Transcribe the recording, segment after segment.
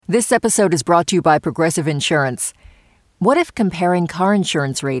This episode is brought to you by Progressive Insurance. What if comparing car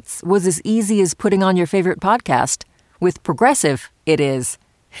insurance rates was as easy as putting on your favorite podcast? With Progressive, it is.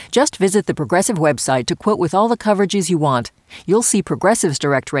 Just visit the Progressive website to quote with all the coverages you want. You'll see Progressive's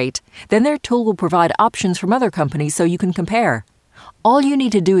direct rate. Then their tool will provide options from other companies so you can compare. All you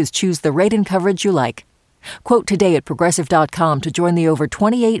need to do is choose the rate and coverage you like. Quote today at Progressive.com to join the over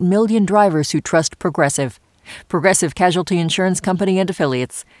 28 million drivers who trust Progressive. Progressive Casualty Insurance Company and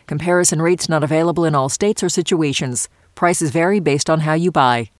Affiliates. Comparison rates not available in all states or situations. Prices vary based on how you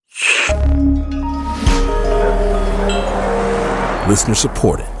buy. Listener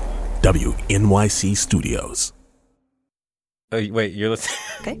supported. WNYC Studios. Oh, wait, you're listening?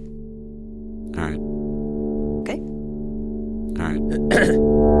 Okay. All right. Okay. All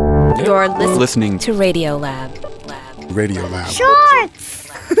right. You're Listening to Radio Lab. Radio Lab. Shorts!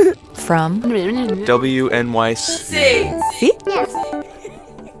 From WNYC. See?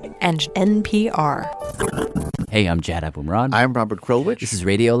 And NPR. Hey, I'm Jad Abumrad. I'm Robert Krulwich. This is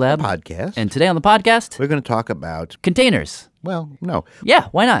Radio Lab. Podcast. And today on the podcast, We're going to talk about... containers. Well, no. Yeah,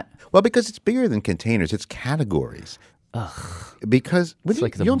 why not? Well, because it's bigger than containers. It's categories. Ugh. Because... It's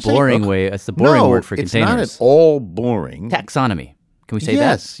like the boring way. It's the boring word for containers. No, it's not at all boring. Taxonomy. Can we say that?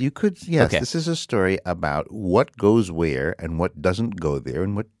 Yes, you could. Yes, Okay. This is a story about what goes where and what doesn't go there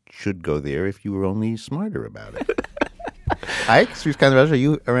and what should go there if you were only smarter about it. Ike, are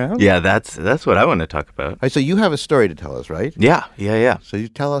you around? Yeah, that's what I want to talk about. All right, so you have a story to tell us, right? Yeah. So you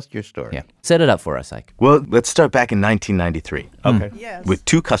tell us your story. Yeah. Set it up for us, Ike. Well, let's start back in 1993. Okay. Yes. With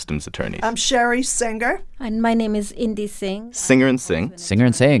two customs attorneys, I'm Sherry Singer. And my name is Indy Singh. Singer and Singh. Singer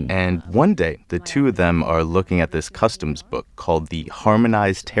and saying. And one day, the two of them are looking at this customs book called the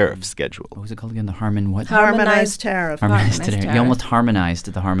Harmonized Tariff Schedule. What was it called again? The What? Harmonized tariff. Harmonized Harmonized tariff. You almost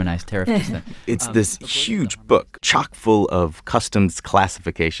harmonized the harmonized tariff. It's this huge book chock full of customs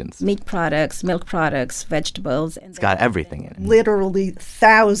classifications. Meat products, milk products, vegetables. It's got everything in it. Literally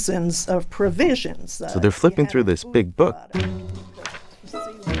thousands of provisions. So they're flipping through this big book.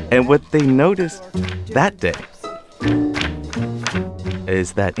 And what they noticed that day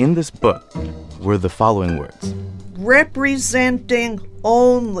is that in this book were the following words. Representing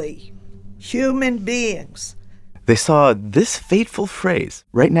only human beings. They saw this fateful phrase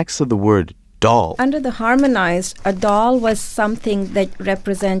right next to the word doll. Under the harmonized, a doll was something that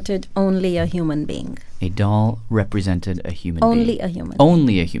represented only a human being. A doll represented a human Only being. a human being.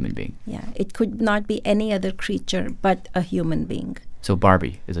 Only a human being. Yeah, it could not be any other creature but a human being. So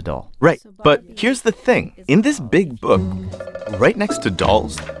Barbie is a doll. Right, but here's the thing. In this big book, right next to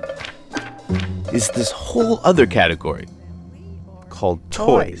dolls, is this whole other category called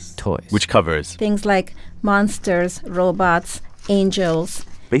toys. Toys. Which covers Things like monsters, robots, angels.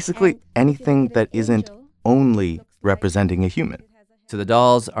 basically anything that isn't only representing a human. So the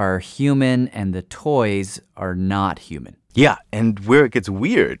dolls are human and the toys are not human. Yeah, and where it gets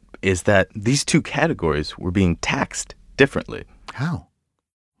weird is that these two categories were being taxed differently. How?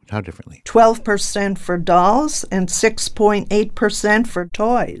 How differently? 12% for dolls and 6.8% for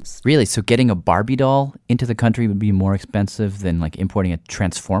toys. Really? So getting a Barbie doll into the country would be more expensive than like importing a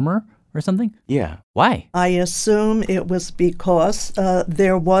Transformer or something? Yeah. Why? I assume it was because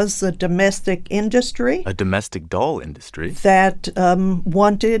there was a domestic industry A domestic doll industry. that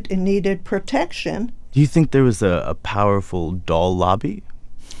wanted and needed protection. Do you think there was a powerful doll lobby?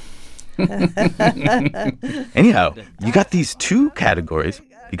 Anyhow, you got these two categories.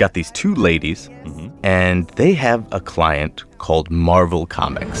 You got these two ladies, and they have a client called Marvel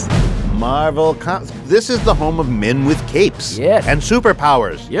Comics. This is the home of men with capes. Yes. And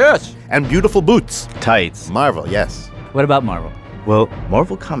superpowers. Yes. And beautiful boots. Tights. Marvel, yes. What about Marvel? Well,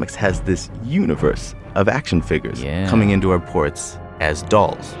 Marvel Comics has this universe of action figures coming into our ports as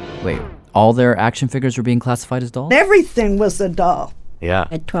dolls. Wait, all their action figures were being classified as dolls? Everything was a doll. Yeah.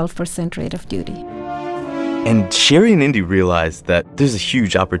 At 12% rate of duty. And Sherry and Indy realized that there's a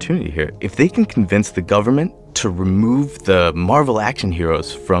huge opportunity here. If they can convince the government to remove the Marvel action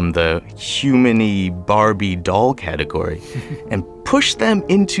heroes from the human-y Barbie doll category and push them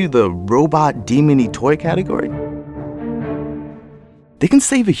into the robot demon-y toy category, they can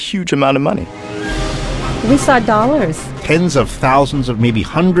save a huge amount of money. We saw dollars. Tens of thousands of maybe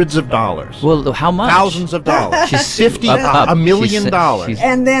hundreds of dollars. Well, how much? Thousands of dollars. She's $50, $1 million.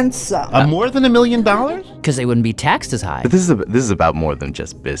 And then some. More than $1 million? Because they wouldn't be taxed as high. But this is about more than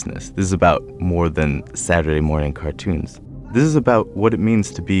just business. This is about more than Saturday morning cartoons. This is about what it means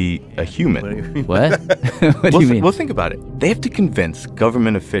to be a human. What? What do you mean? Well, think about it. They have to convince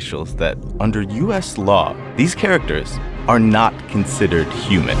government officials that under U.S. law, these characters are not considered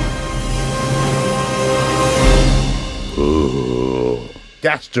human.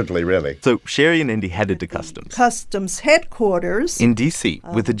 Dastardly, really. So Sherry and Indy headed to Customs. Customs headquarters. In D.C.,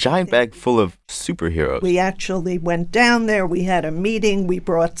 with a giant bag full of superheroes. We actually went down there. We had a meeting. We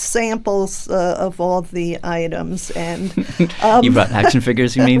brought samples of all the items. And you brought action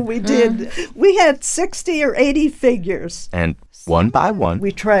figures, you mean? We did. We had 60 or 80 figures. And one by one,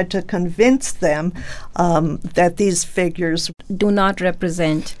 we tried to convince them that these figures do not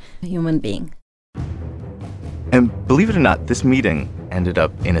represent a human being. And believe it or not, this meeting ended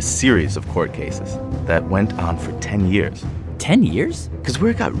up in a series of court cases that went on for 10 years. 10 years? Because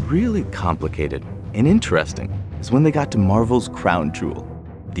where it got really complicated and interesting is when they got to Marvel's crown jewel,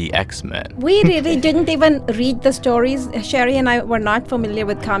 the X-Men. We really didn't even read the stories. Sherry and I were not familiar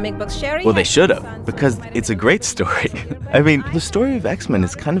with comic books. Well, they should have, because it's a great story. I mean, the story of X-Men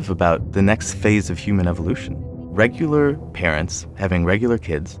is kind of about the next phase of human evolution. Regular parents having regular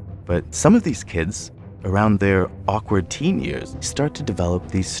kids, but some of these kids, around their awkward teen years, start to develop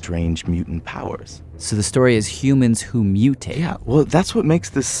these strange mutant powers. So the story is humans who mutate. Yeah, well, that's what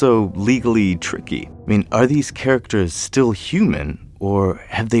makes this so legally tricky. I mean, are these characters still human, or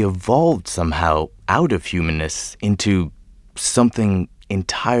have they evolved somehow out of humanness into something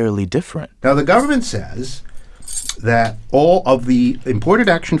entirely different? Now, the government says that all of the imported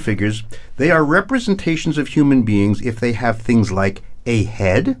action figures, they are representations of human beings if they have things like a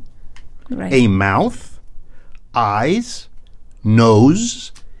head, right, a mouth, eyes,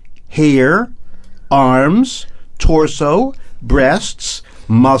 nose, hair, arms, torso, breasts,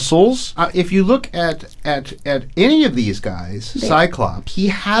 muscles. If you look at any of these guys, Cyclops, he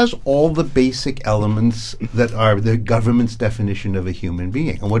has all the basic elements that are the government's definition of a human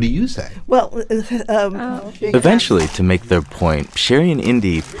being. And what do you say? Well, eventually, to make their point, Sherry and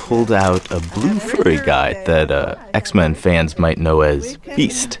Indy pulled out a blue furry guy that X-Men fans might know as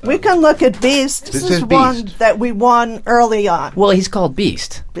Beast. We can look at Beast. This is one that we won early on. Well, he's called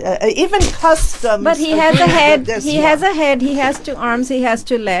Beast. Even Customs. But he has a head. He has a head. He has two arms. He has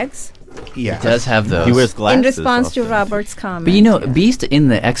two legs. Yeah, he does have those. He wears glasses. In response often. to Robert's comment. But you know, Beast in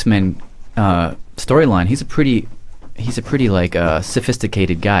the X-Men storyline, he's a pretty like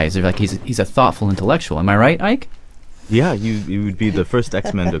sophisticated guy. He's a thoughtful intellectual. Am I right, Ike? Yeah, you would be the first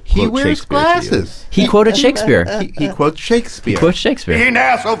X-Men to quote he wears Shakespeare. Glasses. He quoted Shakespeare. He quotes Shakespeare. He quotes Shakespeare. Be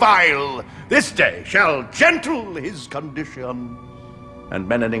ne'er so vile, this day shall gentle his condition. And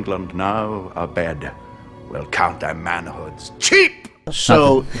men in England now abed will count their manhoods cheap.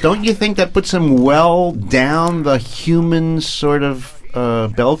 So, don't you think that puts him well down the human sort of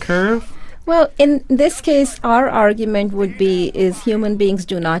bell curve? Well, in this case, our argument would be is human beings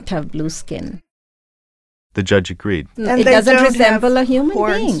do not have blue skin. The judge agreed. And it doesn't resemble a human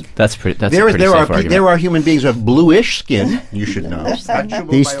being. That's pretty. That's there, a pretty there safe are argument. there are human beings with bluish skin. You should know.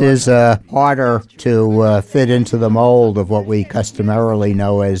 Beast is harder to fit into the mold of what we customarily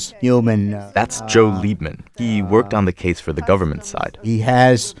know as human. That's Joe Liebman. He worked on the case for the government side. He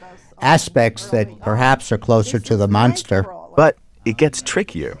has aspects that perhaps are closer to the monster. But it gets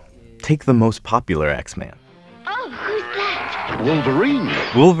trickier. Take the most popular X-Man.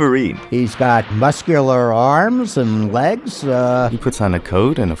 Wolverine. He's got muscular arms and legs. He puts on a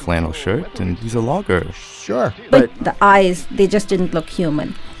coat and a flannel shirt, and he's a logger. Sure. But the eyes, they just didn't look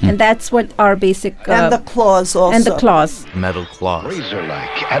human. And that's what our basic... and the claws also. And the claws. Metal claws. Razor-like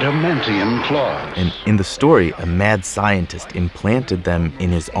adamantium claws. And in the story, a mad scientist implanted them in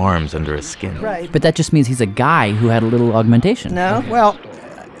his arms under his skin. Right. But that just means he's a guy who had a little augmentation. No? Well,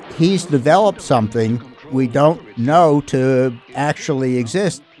 he's developed something we don't know to actually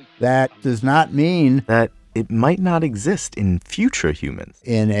exist. That does not mean that it might not exist in future humans.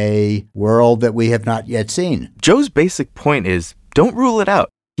 In a world that we have not yet seen. Joe's basic point is, don't rule it out.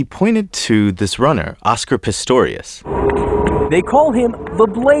 He pointed to this runner, Oscar Pistorius. They call him the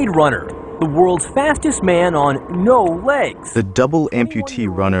Blade Runner, the world's fastest man on no legs. The double amputee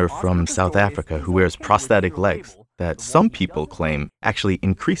runner from South Africa who wears prosthetic legs that some people claim actually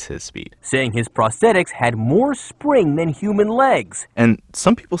increase his speed. Saying his prosthetics had more spring than human legs. And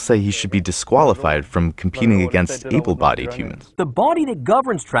some people say he should be disqualified from competing against able-bodied humans. The body that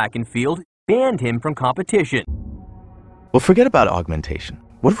governs track and field banned him from competition. Well, forget about augmentation.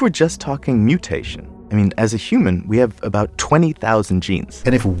 What if we're just talking mutation? I mean, as a human, we have about 20,000 genes.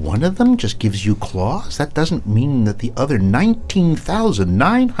 And if one of them just gives you claws, that doesn't mean that the other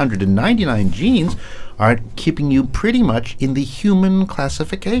 19,999 genes are keeping you pretty much in the human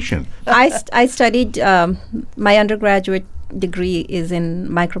classification. I studied, my undergraduate degree is in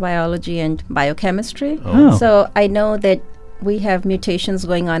microbiology and biochemistry. Oh. So I know that We have mutations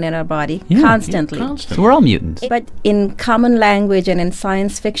going on in our body Yeah, constantly. So we're all mutants. But in common language and in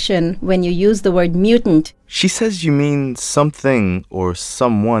science fiction, when you use the word mutant, She says you mean something or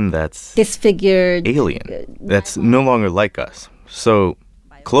someone that's disfigured, alien, that's no longer like us. So,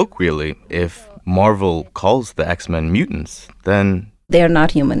 colloquially, if Marvel calls the X-Men mutants, then they are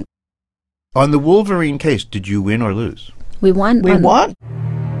not human. On the Wolverine case, did you win or lose? We won. We won.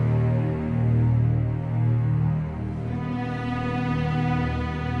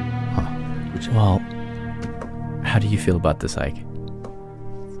 Well, how do you feel about this, Ike?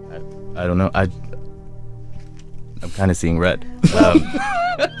 I don't know. I'm kind of seeing red.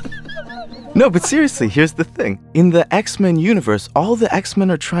 No, but seriously, here's the thing. In the X-Men universe, all the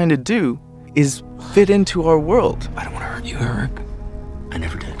X-Men are trying to do is fit into our world. I don't want to hurt you, Eric. I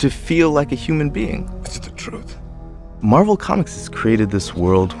never did. To feel like a human being. It's the truth. Marvel Comics has created this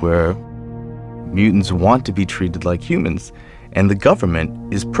world where mutants want to be treated like humans, and the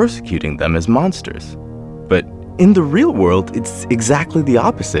government is persecuting them as monsters. But in the real world, it's exactly the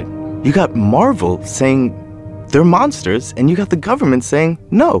opposite. You got Marvel saying they're monsters, and you got the government saying,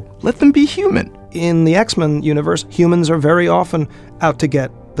 no, let them be human. In the X-Men universe, humans are very often out to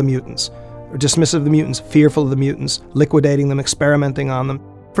get the mutants, or dismissive of the mutants, fearful of the mutants, liquidating them, experimenting on them.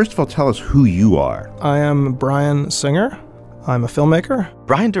 First of all, tell us who you are. I am Brian Singer. I'm a filmmaker.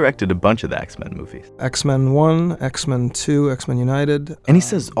 Brian directed a bunch of the X-Men movies. X-Men 1, X-Men 2, X-Men United. And he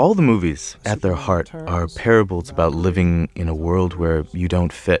says all the movies, at their heart, are parables about living in a world where you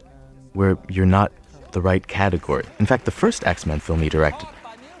don't fit, where you're not the right category. In fact, the first X-Men film he directed,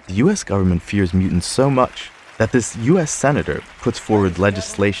 the U.S. government fears mutants so much that this U.S. senator puts forward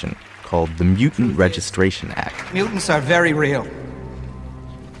legislation called the Mutant Registration Act. Mutants are very real,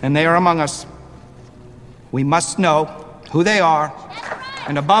 and they are among us. We must know who they are,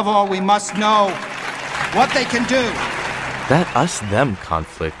 and above all, we must know what they can do. That us-them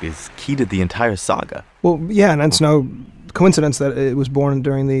conflict is key to the entire saga. Well, yeah, and it's no coincidence that it was born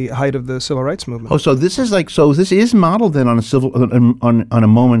during the height of the civil rights movement. Oh, so this is modeled then on a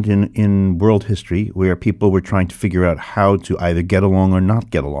moment in world history where people were trying to figure out how to either get along or not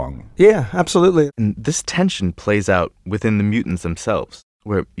get along. Yeah, absolutely. And this tension plays out within the mutants themselves,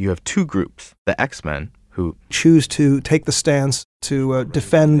 where you have two groups, the X-Men, who choose to take the stance to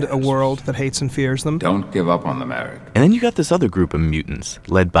defend a world that hates and fears them. Don't give up on them, Eric. And then you got this other group of mutants,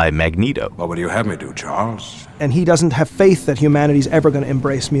 led by Magneto. What would you have me do, Charles? And he doesn't have faith that humanity's ever going to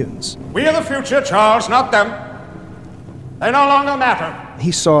embrace mutants. We are the future, Charles, not them. They no longer matter.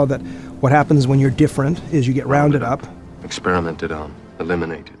 He saw that what happens when you're different is you get rounded up. Experimented on,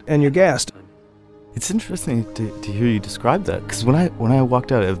 eliminated. And you're gassed. It's interesting to hear you describe that, because when I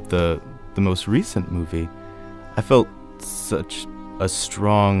walked out of the most recent movie, I felt such a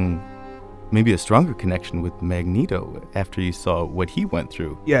strong, maybe a stronger connection with Magneto after you saw what he went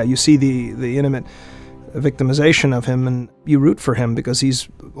through. Yeah, you see the intimate victimization of him, and you root for him because he's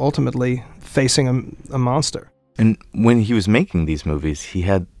ultimately facing a monster. And when he was making these movies, he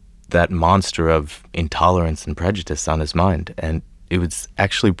had that monster of intolerance and prejudice on his mind, and it was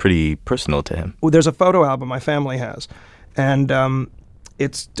actually pretty personal to him. Well, there's a photo album my family has, and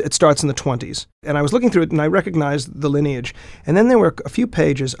it starts in the 20s. And I was looking through it, and I recognized the lineage. And then there were a few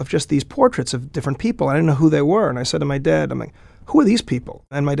pages of just these portraits of different people. I didn't know who they were. And I said to my dad, I'm like, who are these people?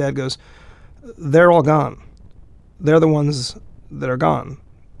 And my dad goes, they're all gone. They're the ones that are gone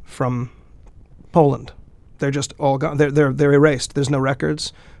from Poland. They're just all gone. They're erased. There's no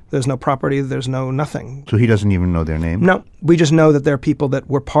records. There's no property. There's no nothing. So he doesn't even know their name? No. We just know that they're people that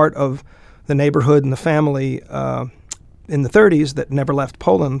were part of the neighborhood and the family in the 30s that never left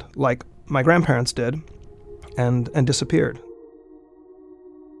Poland like my grandparents did and disappeared.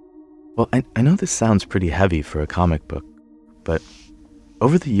 Well, I know this sounds pretty heavy for a comic book, but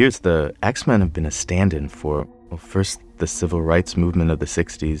over the years, the X-Men have been a stand-in for, well, first the civil rights movement of the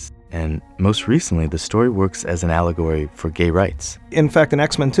 60s, and most recently, the story works as an allegory for gay rights. In fact, in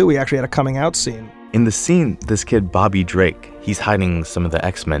X-Men 2, we actually had a coming-out scene. In the scene, this kid, Bobby Drake, he's hiding some of the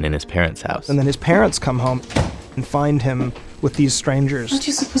X-Men in his parents' house. And then his parents come home and find him with these strangers. Aren't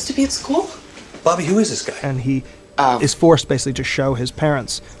you supposed to be at school? Bobby, who is this guy? And he is forced basically to show his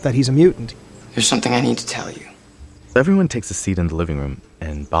parents that he's a mutant. There's something I need to tell you. Everyone takes a seat in the living room,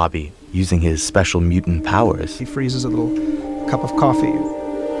 and Bobby, using his special mutant powers, he freezes a little cup of coffee.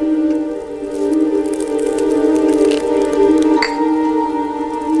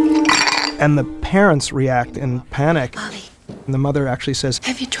 And the parents react in panic. Bobby. And the mother actually says,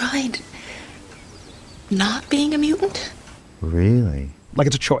 have you tried not being a mutant? Really? Like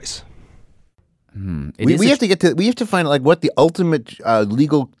it's a choice. We have to find like what the ultimate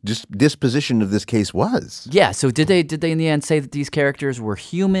legal disposition of this case was. Yeah. So did they in the end say that these characters were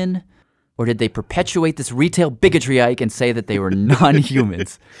human, or did they perpetuate this retail bigotry, Ike, and say that they were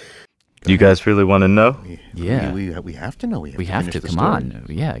non-humans? Do you guys really want to know? Yeah. We have to know. We have to. Come on.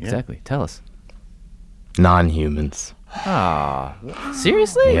 Yeah, exactly. Yeah. Tell us. Non-humans. Ah,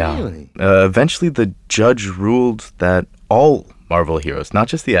 seriously? Yeah. Really? Eventually, the judge ruled that all Marvel heroes, not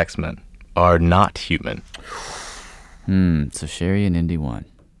just the X-Men, are not human. So Sherry and Indy won.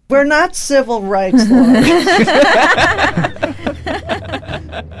 We're not civil rights lawyers.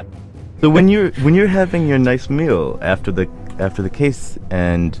 So when you're having your nice meal after the case,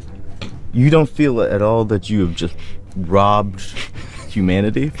 and you don't feel at all that you have just robbed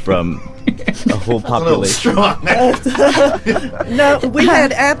humanity from a whole population. No, we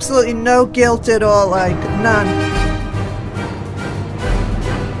had absolutely no guilt at all, like none.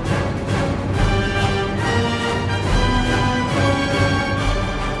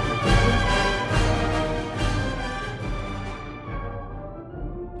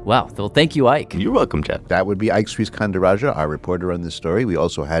 Wow. Well, thank you, Ike. You're welcome, Jeff. That would be Ike Sriskandaraja, our reporter on this story. We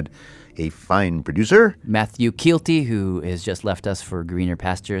also had a fine producer, Matthew Kielty, who has just left us for greener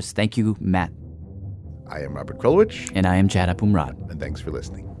pastures. Thank you, Matt. I am Robert Krulwich. And I am Jana Pumrad. And thanks for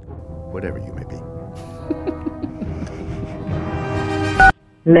listening, whatever you may be.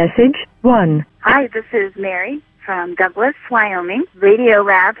 Message 1. Hi, this is Mary from Douglas, Wyoming.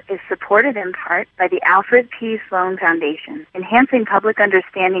 Radiolab is supported in part by the Alfred P. Sloan Foundation, enhancing public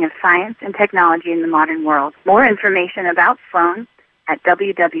understanding of science and technology in the modern world. More information about Sloan at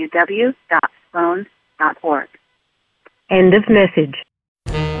www.sloan.org. End of message.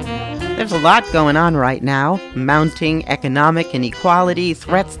 There's a lot going on right now. Mounting economic inequality,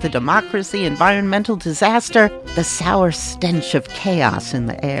 threats to democracy, environmental disaster, the sour stench of chaos in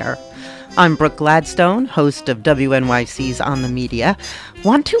the air. I'm Brooke Gladstone, host of WNYC's On the Media.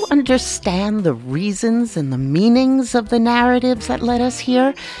 Want to understand the reasons and the meanings of the narratives that led us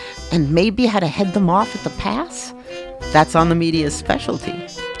here, and maybe how to head them off at the pass? That's On the Media's specialty.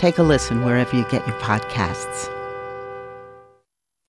 Take a listen wherever you get your podcasts.